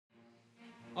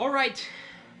Alright,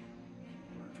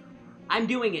 I'm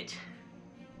doing it.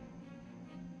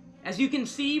 As you can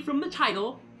see from the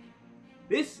title,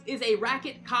 this is a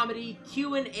Racquet Comedy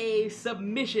Q&A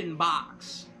submission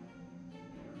box.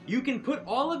 You can put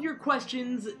all of your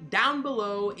questions down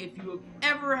below if you have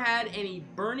ever had any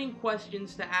burning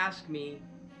questions to ask me.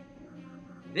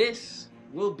 This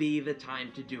will be the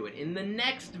time to do it. In the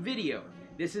next video,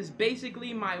 this is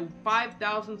basically my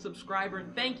 5,000 subscriber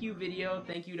thank you video.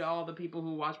 Thank you to all the people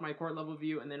who watched my court level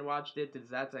view and then watched it, because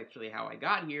that's actually how I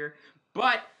got here.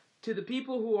 But to the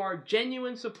people who are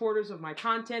genuine supporters of my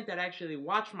content that actually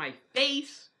watch my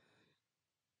face,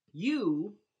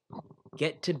 you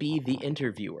get to be the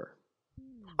interviewer.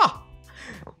 Oh.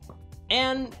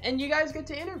 And you guys get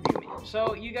to interview me.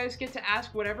 So you guys get to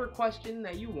ask whatever question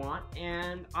that you want,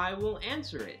 and I will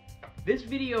answer it. This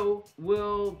video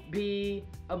will be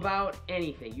about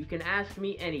anything. You can ask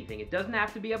me anything. It doesn't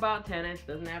have to be about tennis. It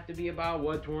doesn't have to be about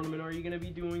what tournament are you going to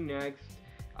be doing next.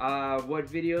 What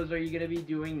videos are you going to be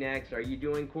doing next? Are you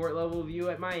doing court level view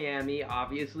at Miami?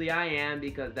 Obviously I am,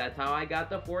 because that's how I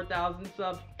got the 4,000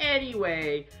 subs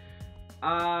anyway.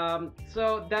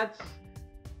 So that's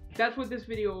what this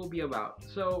video will be about.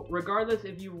 So regardless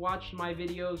if you've watched my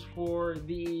videos for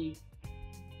the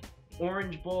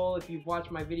Orange Bowl, if you've watched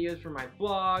my videos for my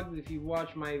vlogs, if you've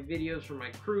watched my videos for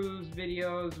my cruise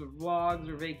videos, or vlogs,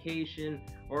 or vacation,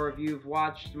 or if you've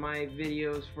watched my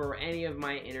videos for any of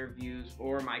my interviews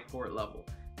or my court level.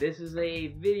 This is a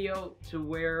video to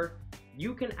where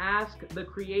you can ask the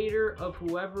creator of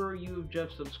whoever you've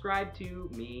just subscribed to,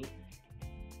 me,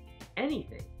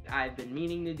 anything. I've been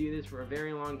meaning to do this for a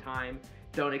very long time.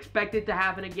 Don't expect it to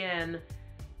happen again,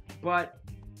 but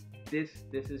this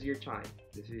is your time.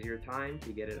 This is your time to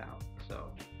get it out.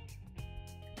 So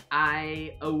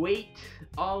I await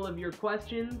all of your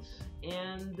questions,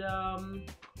 and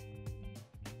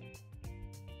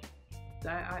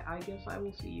I guess I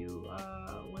will see you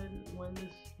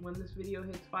when this video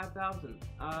hits 5,000.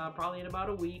 Probably in about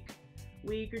a week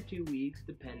or 2 weeks,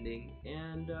 depending,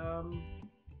 and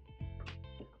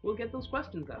we'll get those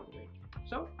questions out of the way.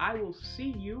 So I will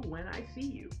see you when I see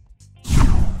you.